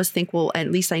 But I always think, well, at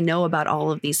least I know about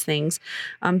all of these things.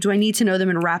 Do I need to know them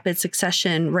in rapid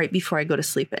succession right before I go to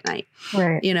sleep at night?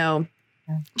 Right.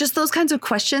 Just those kinds of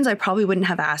questions I probably wouldn't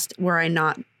have asked were I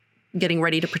not getting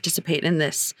ready to participate in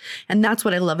this. And that's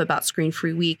what I love about Screen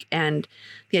Free Week and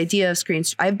the idea of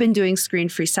screens. I've been doing Screen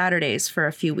Free Saturdays for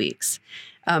a few weeks.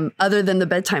 Other than the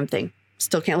bedtime thing.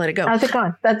 Still can't let it go. How's it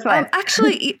going? That's fine.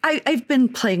 Actually, I've been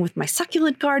playing with my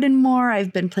succulent garden more.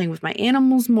 I've been playing with my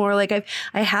animals more. Like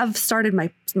I have started my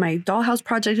dollhouse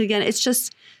project again. It's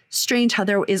just strange how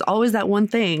there is always that one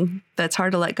thing that's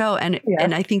hard to let go.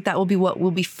 And I think that will be what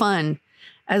will be fun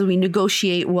as we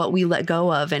negotiate what we let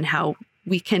go of and how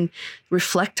we can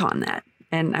reflect on that.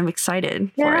 And I'm excited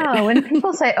for it. When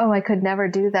people say, oh, I could never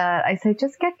do that, I say,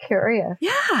 just get curious.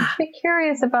 Yeah. Just be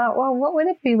curious about, well, what would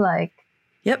it be like?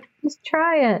 Yep. Just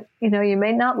try it. You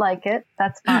may not like it.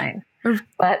 That's fine.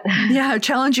 But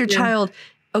challenge your child.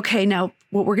 Okay, now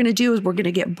what we're going to do is we're going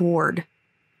to get bored.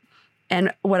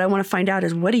 And what I want to find out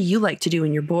is, what do you like to do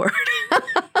when you're bored?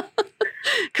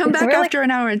 Come back after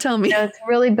an hour and tell me. It's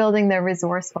really building their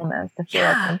resourcefulness if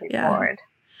you're going to be bored.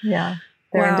 Yeah.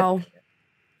 Wow.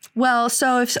 Well,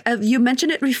 so if you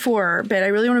mentioned it before, but I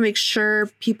really want to make sure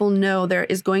people know there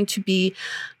are going to be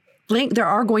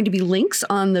links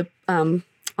on the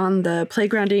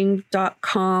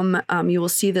playgrounding.com. You will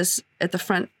see this at the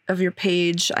front of your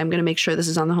page. I'm going to make sure this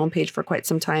is on the homepage for quite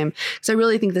some time, because I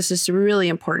really think this is really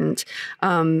important.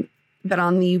 But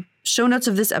on the show notes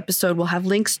of this episode, we'll have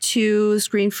links to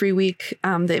Screen Free Week,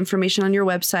 the information on your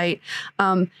website,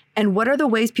 and what are the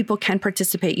ways people can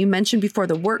participate. You mentioned before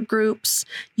the work groups.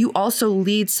 You also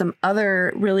lead some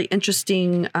other really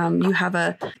interesting, you have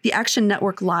the Action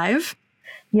Network Live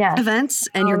events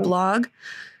and your blog.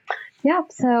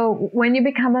 Yep. So when you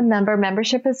become a member,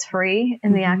 membership is free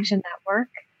in the Action Network.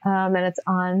 And it's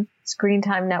on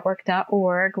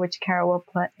screentimενetwork.org, which Kara will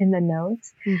put in the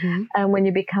notes. And when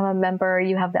you become a member,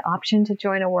 you have the option to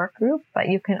join a work group, but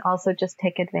you can also just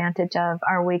take advantage of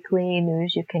our weekly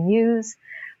News You Can Use,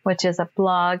 which is a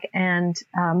blog. And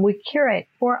we curate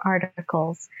 4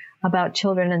 articles about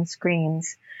children and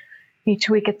screens each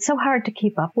week. It's so hard to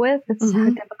keep up with. It's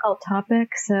a difficult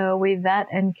topic. So we vet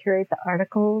and curate the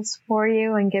articles for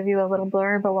you and give you a little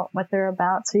blurb about what they're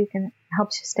about so you can help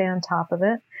you stay on top of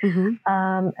it.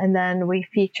 And then we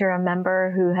feature a member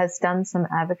who has done some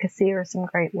advocacy or some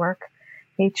great work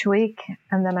each week.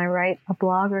 And then I write a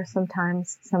blog, or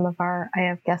sometimes I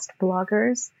have guest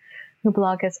bloggers who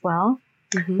blog as well.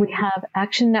 We have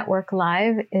Action Network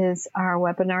Live is our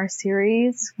webinar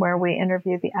series where we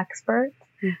interview the experts.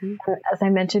 As I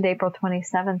mentioned, April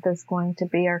 27th is going to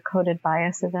be our Coded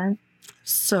Bias event.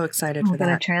 So excited for that. We're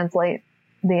going to translate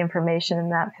the information in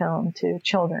that film to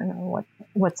children, or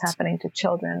what's happening to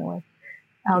children with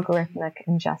algorithmic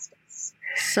injustice.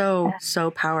 So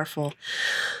powerful.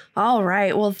 All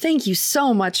right. Well, thank you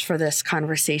so much for this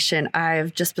conversation.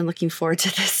 I've just been looking forward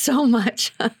to this so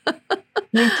much.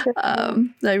 Me too.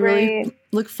 I really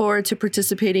look forward to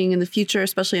participating in the future,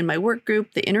 especially in my work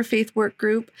group, the Interfaith work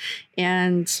group.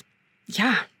 And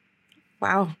yeah,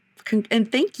 wow.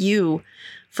 And thank you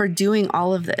for doing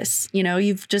all of this. You know,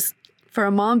 for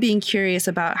a mom being curious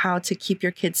about how to keep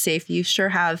your kids safe, you sure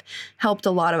have helped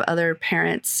a lot of other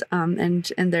parents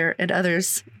and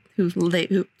others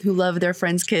who love their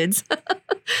friends' kids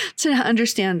to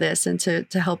understand this and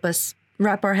to help us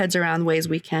wrap our heads around ways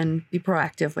we can be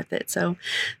proactive with it. So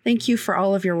thank you for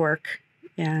all of your work.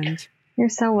 And you're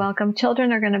so welcome.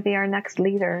 Children are going to be our next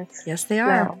leaders. Yes, they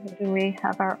are. So we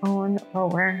have our own, or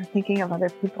we're thinking of other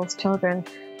people's children.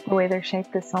 The way they're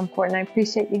shaped is so important. I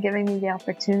appreciate you giving me the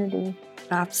opportunity.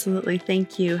 Absolutely.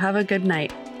 Thank you. Have a good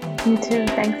night. You too.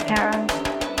 Thanks, Kara.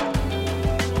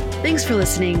 Thanks for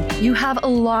listening. You have a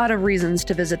lot of reasons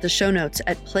to visit the show notes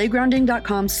at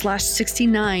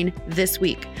playgrounding.com/69 this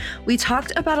week. We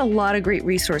talked about a lot of great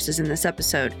resources in this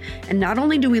episode. And not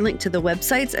only do we link to the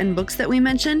websites and books that we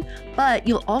mentioned, but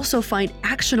you'll also find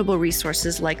actionable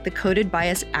resources like the Coded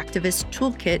Bias Activist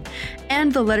Toolkit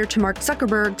and the letter to Mark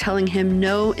Zuckerberg telling him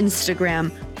no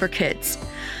Instagram for kids.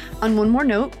 On one more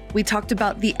note, we talked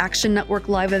about the Action Network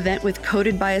Live event with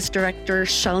Coded Bias director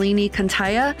Shalini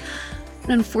Kantaya.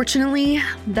 And unfortunately,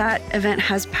 that event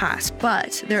has passed,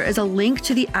 but there is a link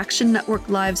to the Action Network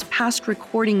Live's past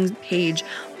recording page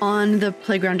on the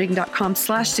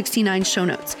playgrounding.com/69 show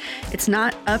notes. It's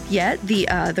not up yet.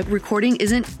 The recording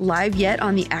isn't live yet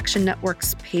on the Action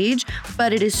Network's page,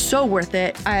 but it is so worth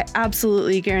it. I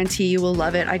absolutely guarantee you will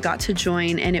love it. I got to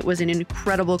join and it was an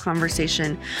incredible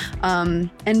conversation. And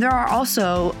there are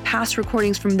also past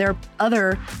recordings from their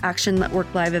other Action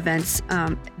Network Live events.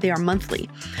 They are monthly.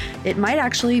 It might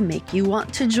actually make you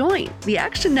want to join the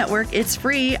Action Network. It's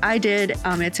free. I did.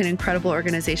 It's an incredible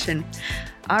organization.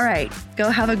 All right, go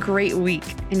have a great week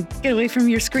and get away from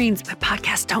your screens, but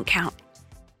podcasts don't count.